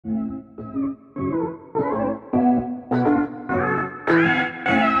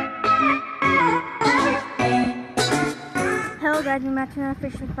back to another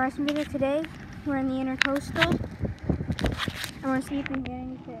Fish with Bryson video. Today, we're in the Intercoastal. I want to see if we can get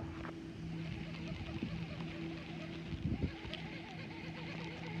any fish.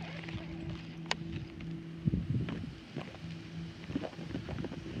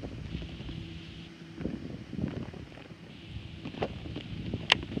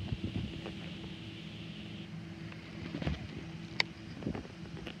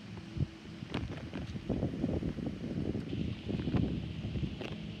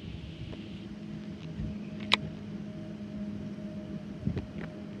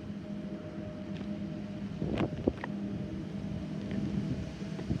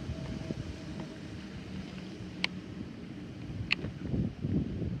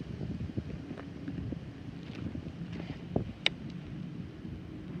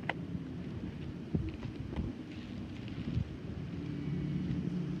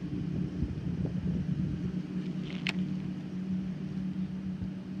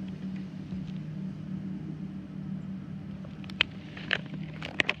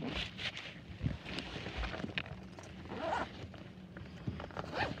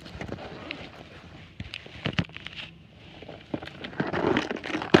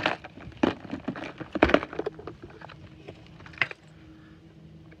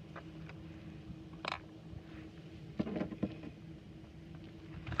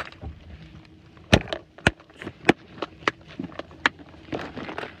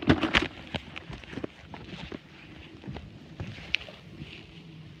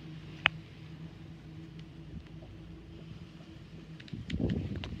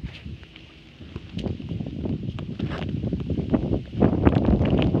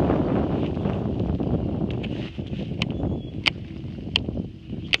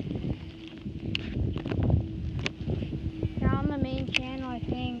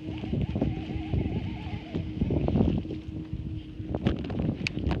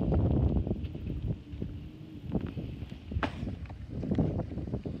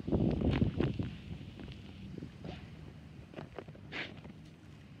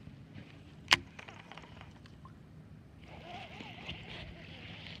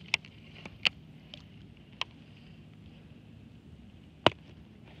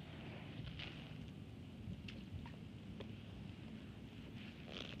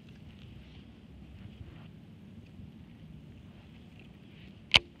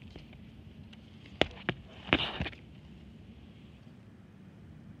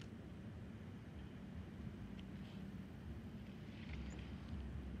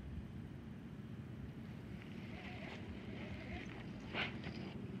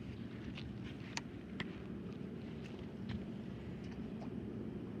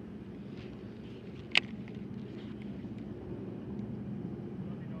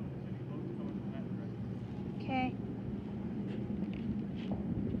 Okay.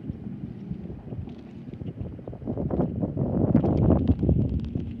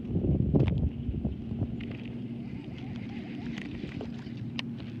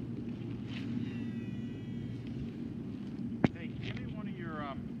 Hey, give me one of your,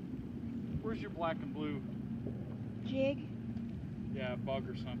 where's your black and blue? Jig. Yeah, bug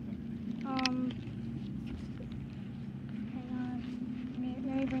or something. Hang on.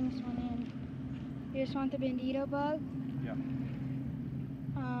 Let me bring this one in. You just want the bandito bug? Yeah.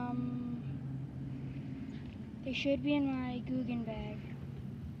 They should be in my Guggen bag.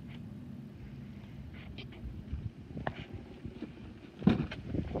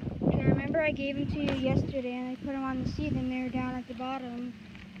 And I remember I gave them to you yesterday and I put them on the seat and they were down at the bottom.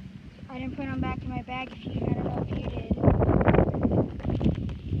 I didn't put them back in my bag I don't know if you did.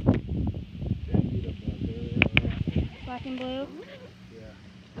 Black and blue? Yeah.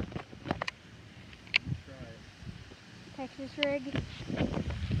 Try it. Texas rig.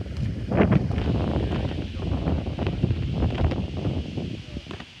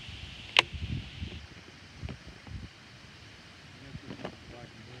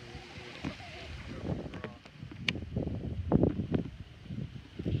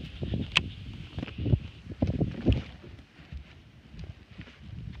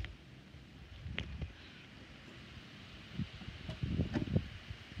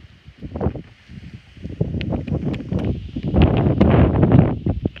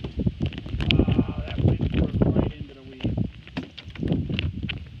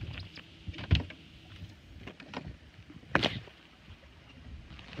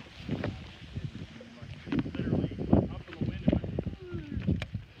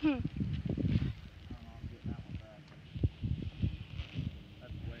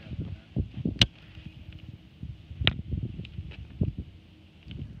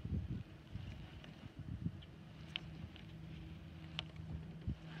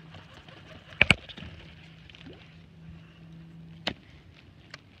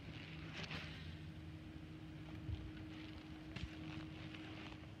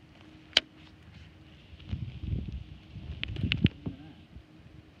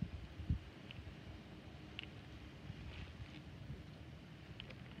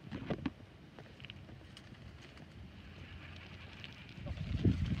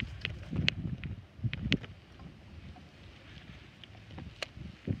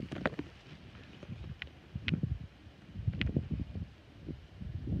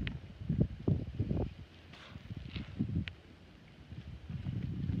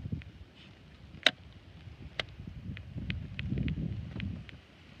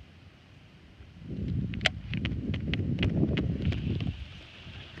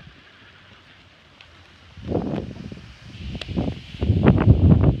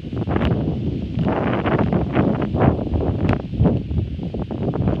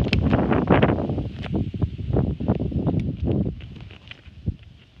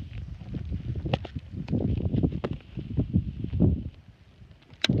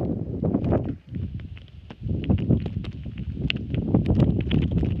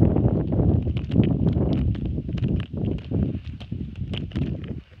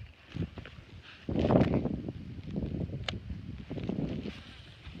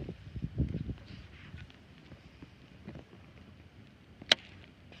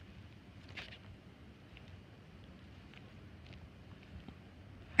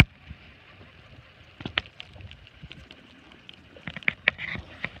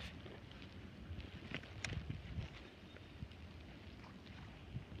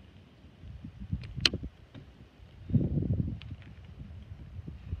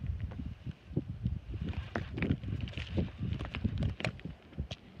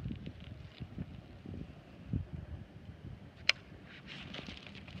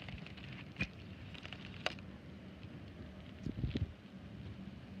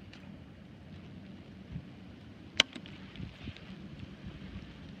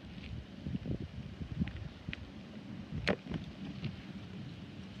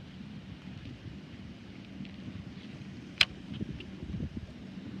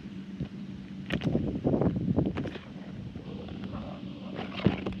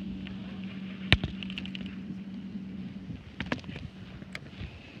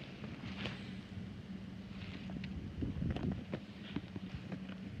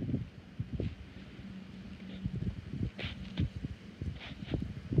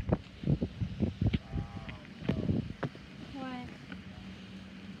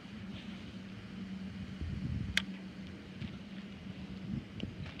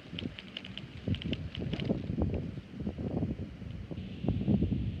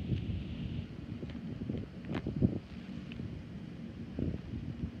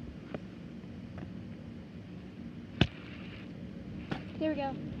 There we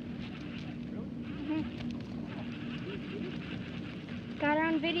go. Got her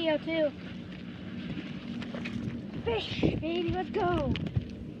on video too. Fish, baby, let's go.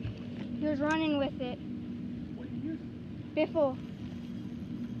 He was running with it. What are you using? Biffle.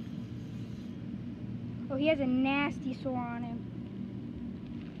 Oh, he has a nasty sore on him.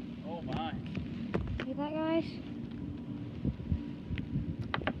 Oh my. See that, guys?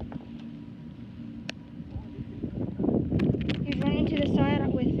 He's running to the side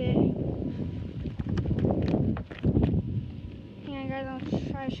with it. Hang on, guys, I'll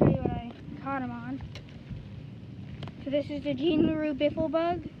try to show you what I caught him on. So this is the Jean LaRue Biffle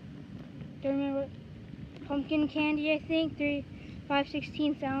bug. Don't remember, pumpkin candy, I think,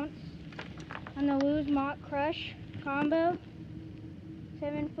 5/16 ounce. On the Lou's Mock Crush combo.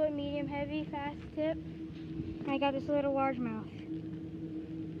 7 foot medium heavy, fast tip. And I got this little largemouth.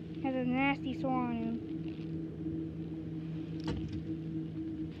 Has a nasty sore on him.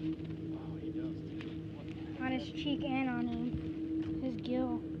 Oh, he does. On his cheek and on him. His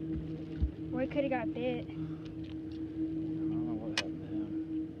gill. Or he could have got bit. I don't know what happened to him.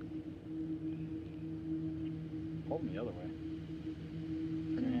 Hold him the other way.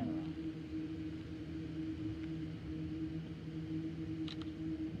 Turn your hand around.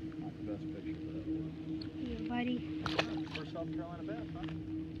 Not the best picture, but Yeah, buddy. first South Carolina bass, huh?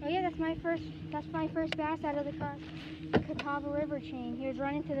 Oh yeah, that's my first bass out of the Catawba River chain. He was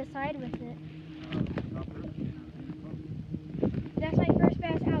running to the side with it. That's my first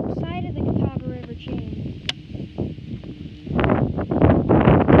bass outside of the Catawba River chain.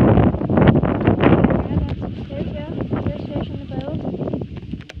 There you go. First fish on the boat.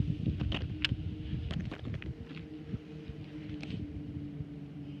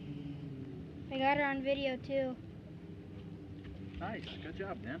 I got her on video too. Nice, good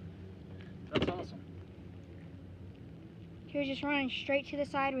job, man. That's awesome. He was just running straight to the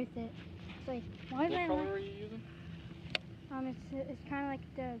side with it. It's like, why is What that? color are you using? It's kind of like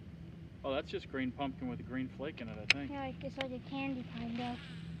the, Oh, that's just green pumpkin with a green flake in it, I think. yeah, like it's like a candy kind of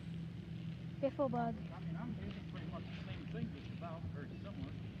biffle bug. I mean, I'm using pretty much the same thing, just about, very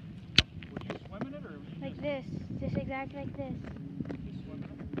similar. Were you swimming it, or were you Like this, just exactly like this. just swimming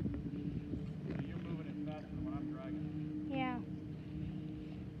it? So you're moving it faster than what I'm dragging. Yeah.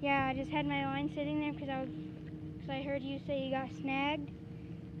 Yeah, I just had my line sitting there because I heard you say you got snagged.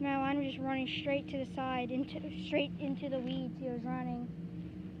 My line was just running straight to the side, straight into the weeds. He was running.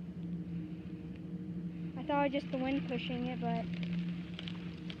 I thought it was just the wind pushing it, but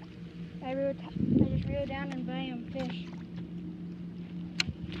I just reeled down and bam, fish.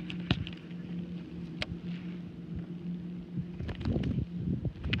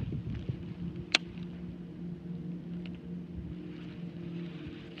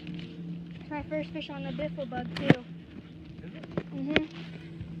 It's my first fish on the biffle bug too. Is it? Mhm.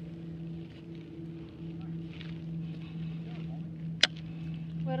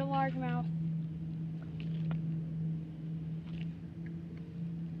 Little largemouth.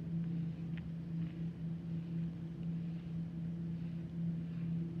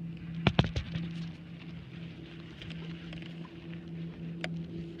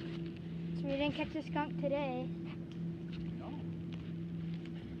 So we didn't catch a skunk today. No.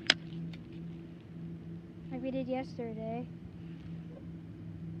 Like we did yesterday.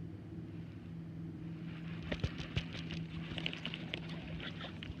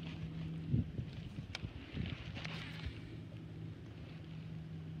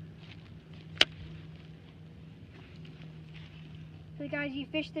 So guys, you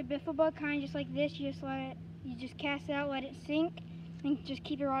fish the biffle bug kind of just like this. You just cast it out, let it sink, and just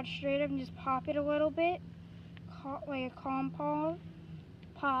keep your rod straight up and just pop it a little bit, like a calm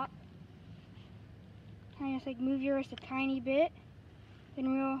pop. Kind of just like move your wrist a tiny bit,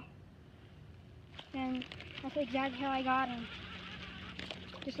 then that's exactly how I got him.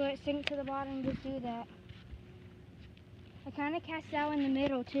 Just let it sink to the bottom and just do that. I kind of cast it out in the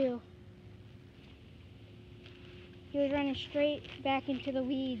middle too. He was running straight back into the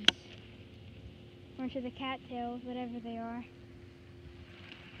weeds, or into the cattails, whatever they are.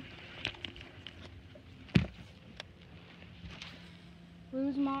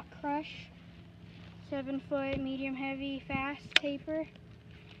 Lou's Mock Crush, 7 foot, medium heavy, fast taper,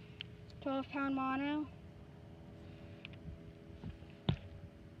 12-pound mono.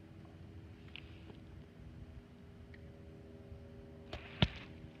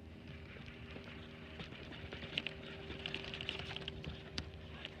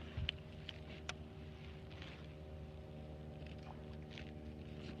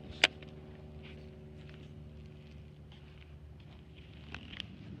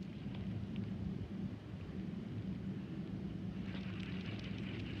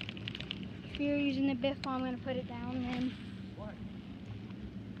 you're using the biff, I'm gonna put it down then. What?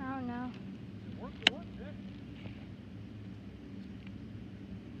 I don't know. Work the what, Jack?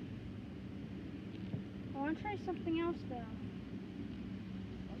 I want to try something else though.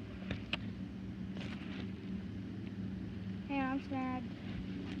 Hang on, I'm snagged.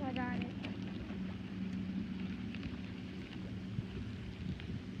 I got it.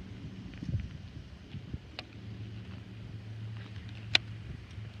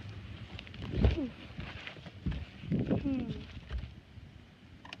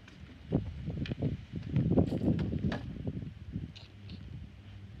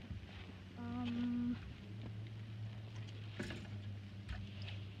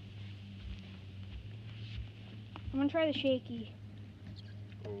 I'm gonna try the shaky.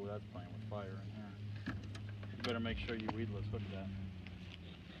 Oh, that's playing with fire in there. You better make sure you weedless. Look at that.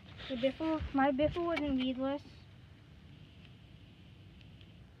 The biffle, my biffle wasn't weedless.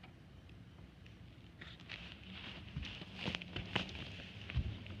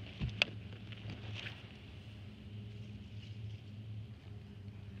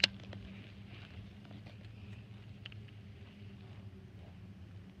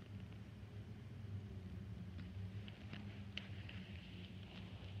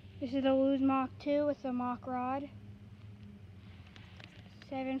 This is the Lose Mach 2 with the Mach rod.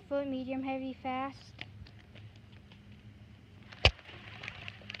 7 foot, medium, heavy, fast.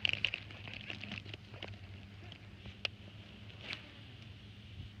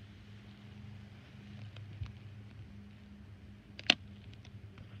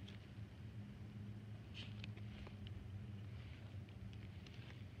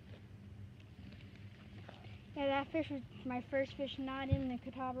 Yeah, that fish was my first fish not in the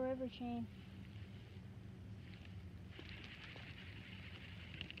Catawba River chain.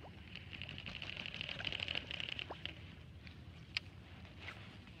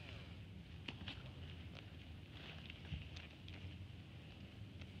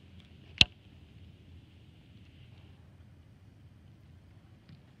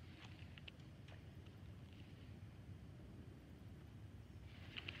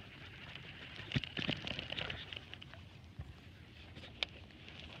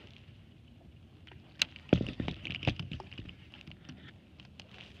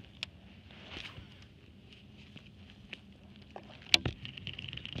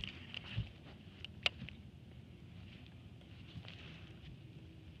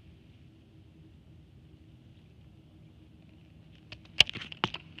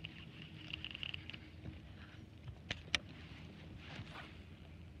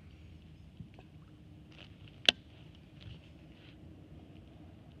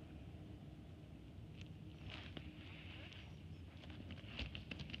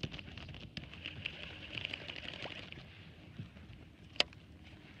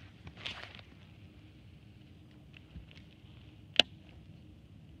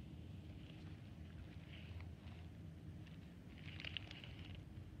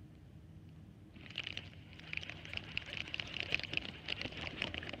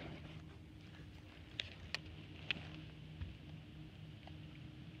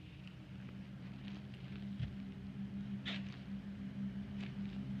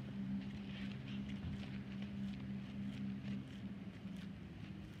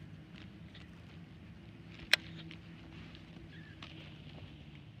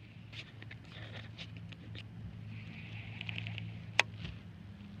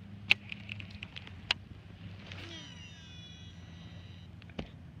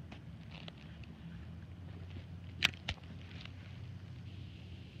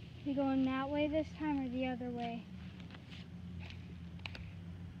 You going that way this time or the other way?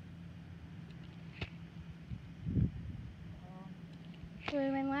 Where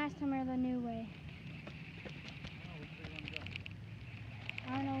we went last time or the new way?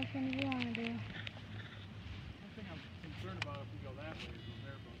 I don't know which one you want to do. One thing I'm concerned about if we go that way is those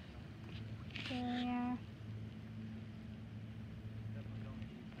airboats. So yeah. Definitely don't need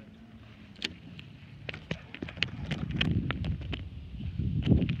to be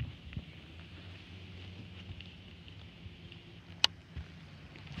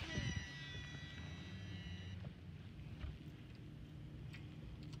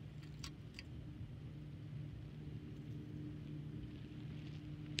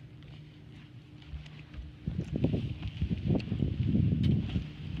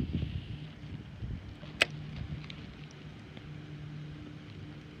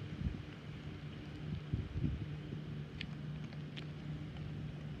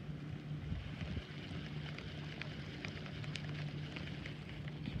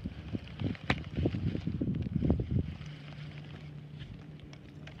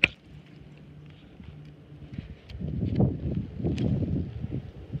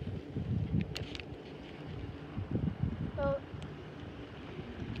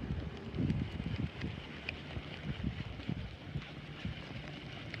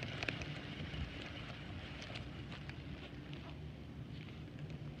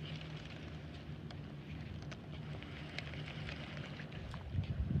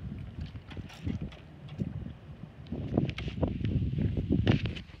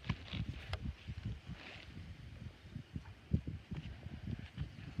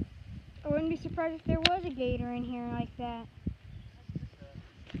wouldn't be surprised if there was a gator in here like that.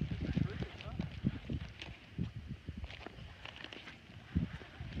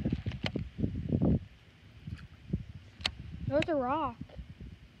 It was a rock. Is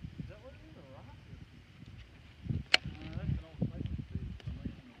that what it is, a rock? That's an old cycle stage. It's been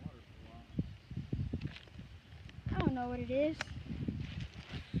laying in the water for a while. I don't know what it is.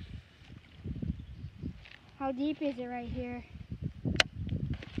 How deep is it right here?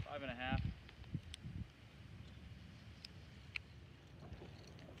 5.5.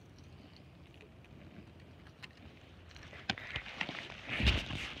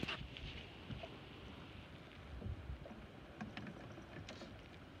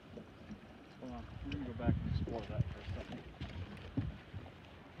 Hold on, we're gonna go back and explore that for a second.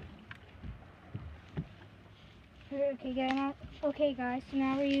 Okay guys, so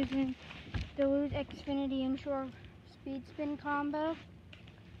now we're using the Lose Xfinity Inshore Speed Spin combo.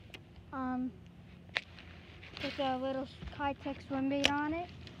 With a little high-tech swim bait on it.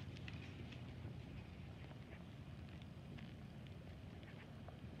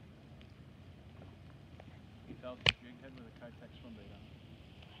 Ounce jig head with a Kitech swim bait on it.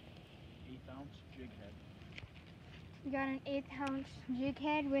 1/8 ounce jig head. We got an 1/8 ounce jig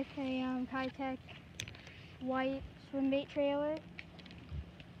head with a Kitech white swim bait trailer.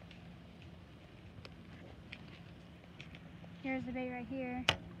 Here's the bait right here.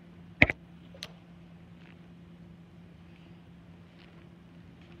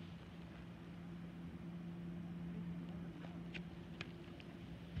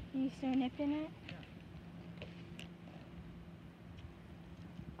 You still nipping it? Yeah.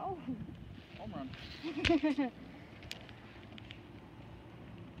 Oh! Home run. What the heck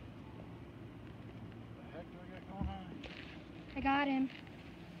do I got going on? I got him.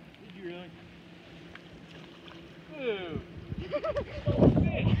 Did you really? Ew.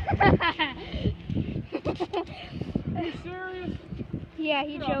 Are you serious? Yeah,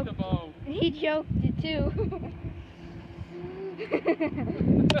 he Get off the joked. boat. He joked it too.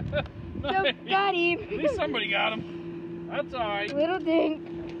 Nice. Got him. At least somebody got him. That's alright. Little dink,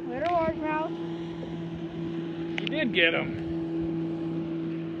 little largemouth. You did get him.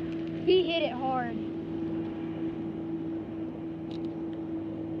 He hit it hard.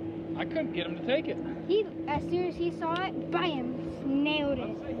 I couldn't get him to take it. He, as soon as he saw it, bam, nailed I'd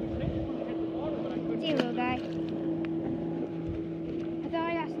it. say he picked it when he hit the water, but I couldn't See you, get little it. guy. I thought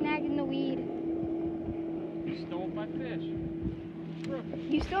I got snagged in the weed. You stole my fish. Crook.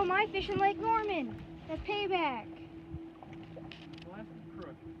 You stole my fish in Lake Norman. That's payback. Blasted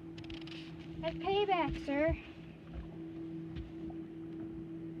crook. That's payback, sir.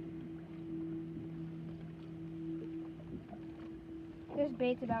 This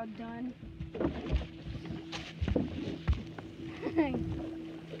bait's about done.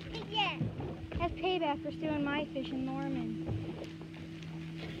 Yeah. That's payback for stealing my fish in Norman.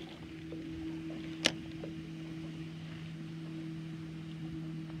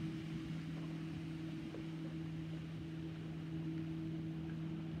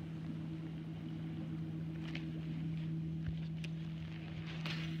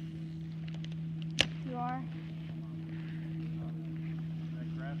 You are? That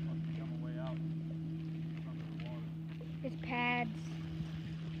grass must be coming way out under the water. It's pads.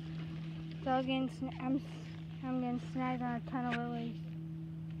 So I was getting I'm getting snagged on a ton of lilies.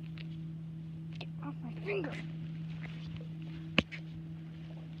 Get off my finger.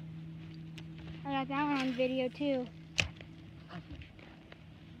 I got that one on video too.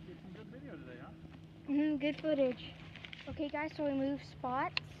 Get some good video today, huh? Good footage. Okay guys, so we moved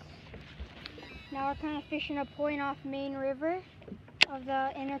spots. Now we're kind of fishing a point off Main River of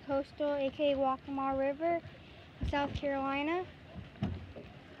the Intercoastal, aka Waccamaw River, in South Carolina.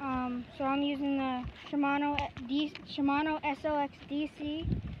 So I'm using the Shimano SLX DC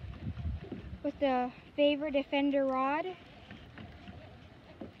with the Favorite Defender rod.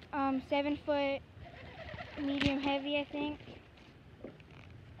 7-foot medium heavy, I think.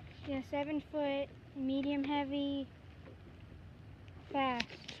 Yeah, 7-foot medium heavy, fast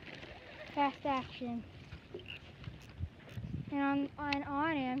action. And on it,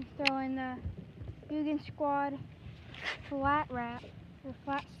 I'm throwing the Guggen Squad flat wrap, or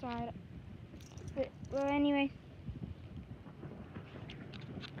flat side. But, well, anyway,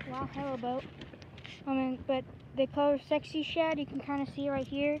 wow, hello boat. But the color Sexy Shad, you can kind of see right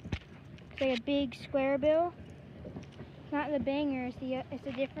here. It's like a big square bill. It's not the banger, it's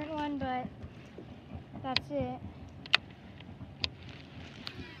a different one, but that's it.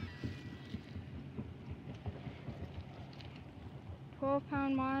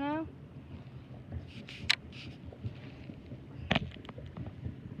 £12 mono.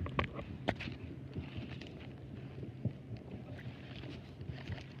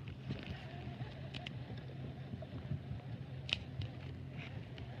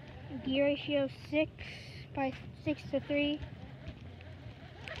 Gear ratio 6:3.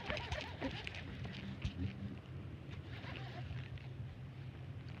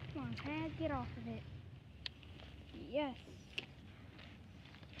 Come on, Pad, get off of it. Yes.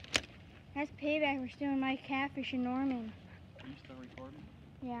 That's payback for stealing my catfish in Norman. Are you still recording?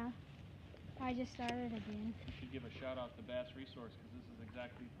 Yeah. I just started again. You should give a shout out to Bass Resource because this is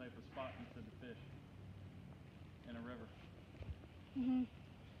exactly the type of spot you said to fish in a river.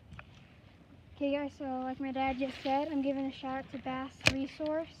 Okay guys, so like my dad just said, I'm giving a shout out to Bass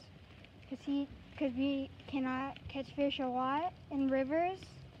Resource because we cannot catch fish a lot in rivers,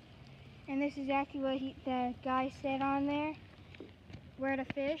 and this is exactly what the guy said on there, where to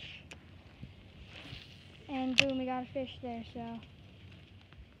fish, and boom, we got a fish there. So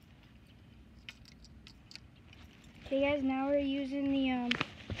okay guys, now we're using the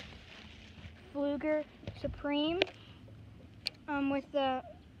Fluger Supreme with the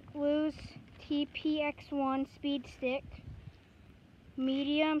Blues TPX1 speed stick,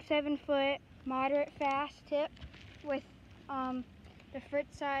 medium 7-foot, moderate fast tip with the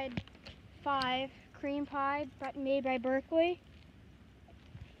Frittside 5 cream pie made by Berkeley.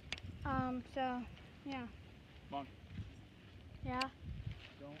 So yeah. Monk. Yeah.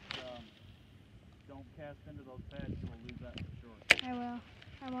 Don't cast into those pads. You will lose that for sure. I will.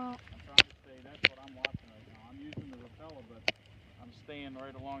 I won't. I'm trying to stay. That's what I'm watching right now. I'm using the Rapella, but I'm staying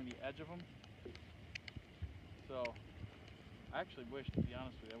right along the edge of them. So, I actually wish, to be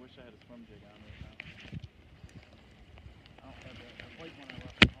honest with you, I wish I had a swim jig on right now. I don't have that. I played one I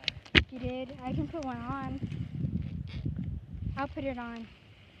left at home. You did? I can put one on. I'll put it on.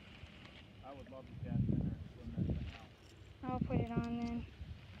 I would love to cast in there and swim that thing out. I'll put it on then.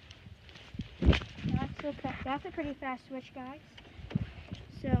 That's a pretty fast switch, guys.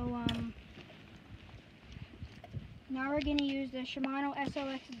 So, now we're going to use the Shimano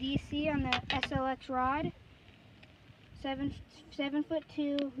SLX DC on the SLX rod.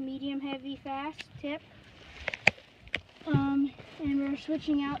 7'2", medium heavy fast tip. And we're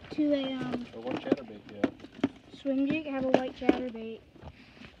switching out to a What chatterbait do you have? swim jig. I have a white chatterbait. Oh,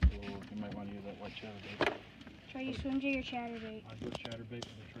 you might want to use that white chatterbait. Try your swim jig or chatterbait. I'd go chatterbait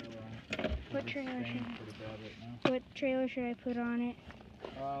with a trailer on it. What trailer should pretty bad right now. What trailer should I put on it?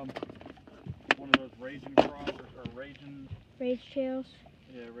 One of those raging cross or raging. Rage tails.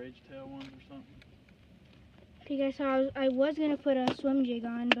 Yeah, rage tail ones or something. Okay guys, so I was gonna put a swim jig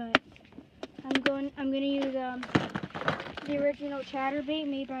on, but I'm gonna use the original chatterbait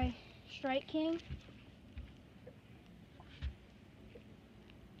made by Strike King.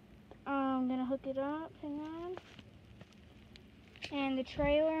 I'm gonna hook it up. Hang on. And the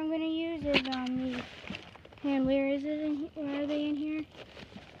trailer I'm gonna use is and where is it? Where are they in here?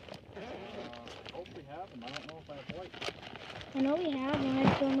 Hopefully have them. I don't know if I have white. I know we have them.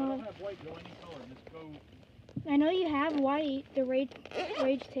 I still I know. don't have white. Go any color. Just go. I know you have white. The rage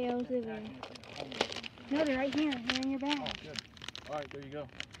tails. No, they're right here. They're in your bag. Oh, good. All right, there you go.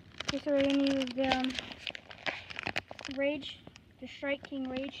 Okay, so we're gonna use the Strike King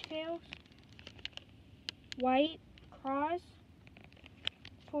rage tails, white cross,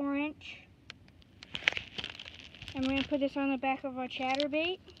 4-inch, and we're gonna put this on the back of our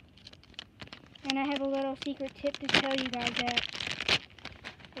chatterbait. And I have a little secret tip to tell you guys that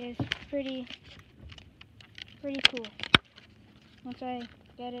is pretty cool once I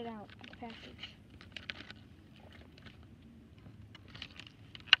get it out of the package.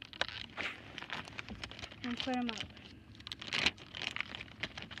 And put them up.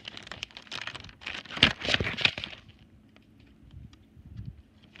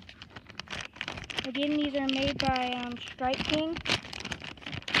 Again, these are made by Strike King.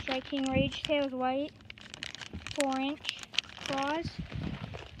 Strike King Rage Tails White, 4-inch claws.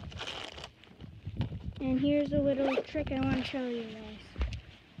 And here's a little trick I want to show you guys.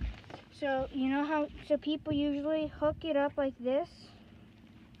 So you know how people usually hook it up like this,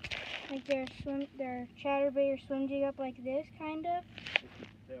 like their chatterbait or swim jig up like this, kind of.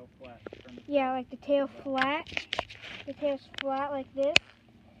 Tail flat. Yeah, like the tail flat. The tail's flat like this.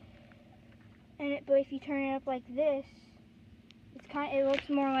 But if you turn it up like this, it looks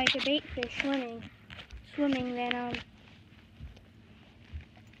more like a bait fish swimming than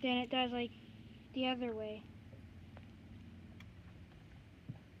it does like the other way.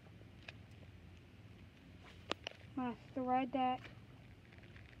 Must thread that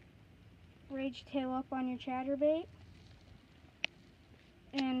rage tail up on your chatterbait,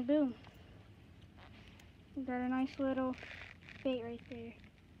 and boom, you got a nice little bait right there.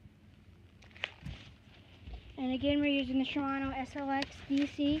 And again, we're using the Shimano SLX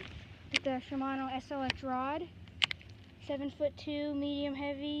DC with the Shimano SLX rod, 7'2", medium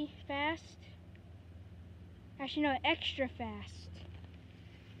heavy Actually, no, extra fast.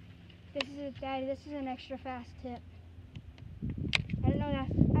 This is Daddy. This is an extra fast tip. I didn't know that.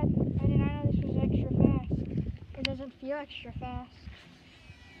 I did not know this was extra fast. It doesn't feel extra fast.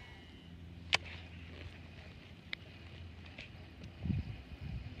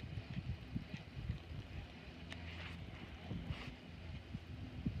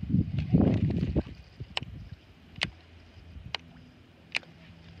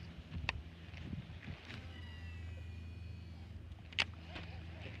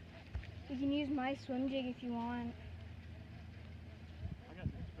 You can use my swim jig if you want. I got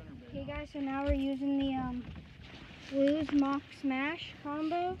the spinnerbait. Okay guys, so now we're using the Blues Mock Smash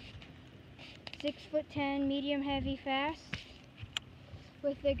combo. 6'10", medium heavy fast.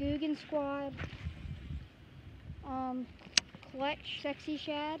 With the Guggen Squad, Clutch Sexy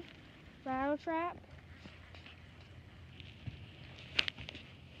Shad, Rattle Trap.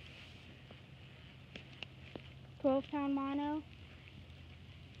 £12 mono.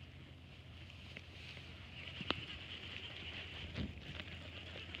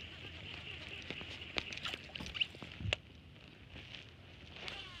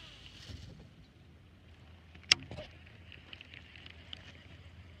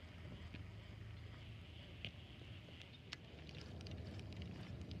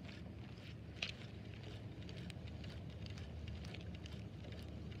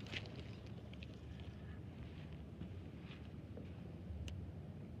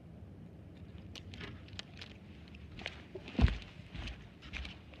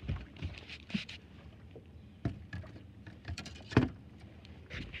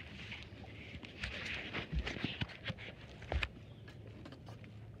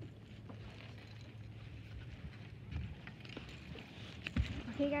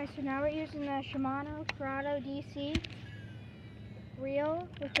 Okay guys, so now we're using the Shimano Corrado DC reel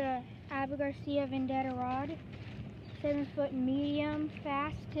with the Abu Garcia Vendetta rod. 7-foot medium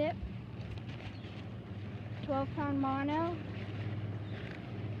fast tip. 12-pound mono.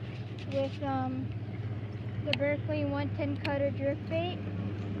 With the Berkley 110 cutter drift bait.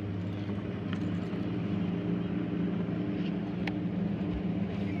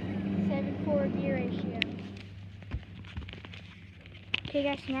 Gear ratio. Okay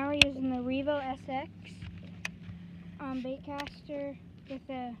guys, so now we're using the Revo SX bait caster with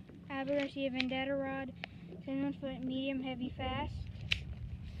the Abu Garcia Vendetta rod, 7-foot medium heavy fast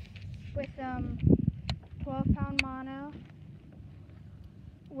with 12-pound mono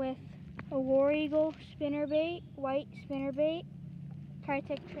with a War Eagle spinnerbait, white spinnerbait,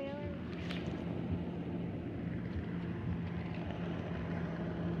 Kitech trailer.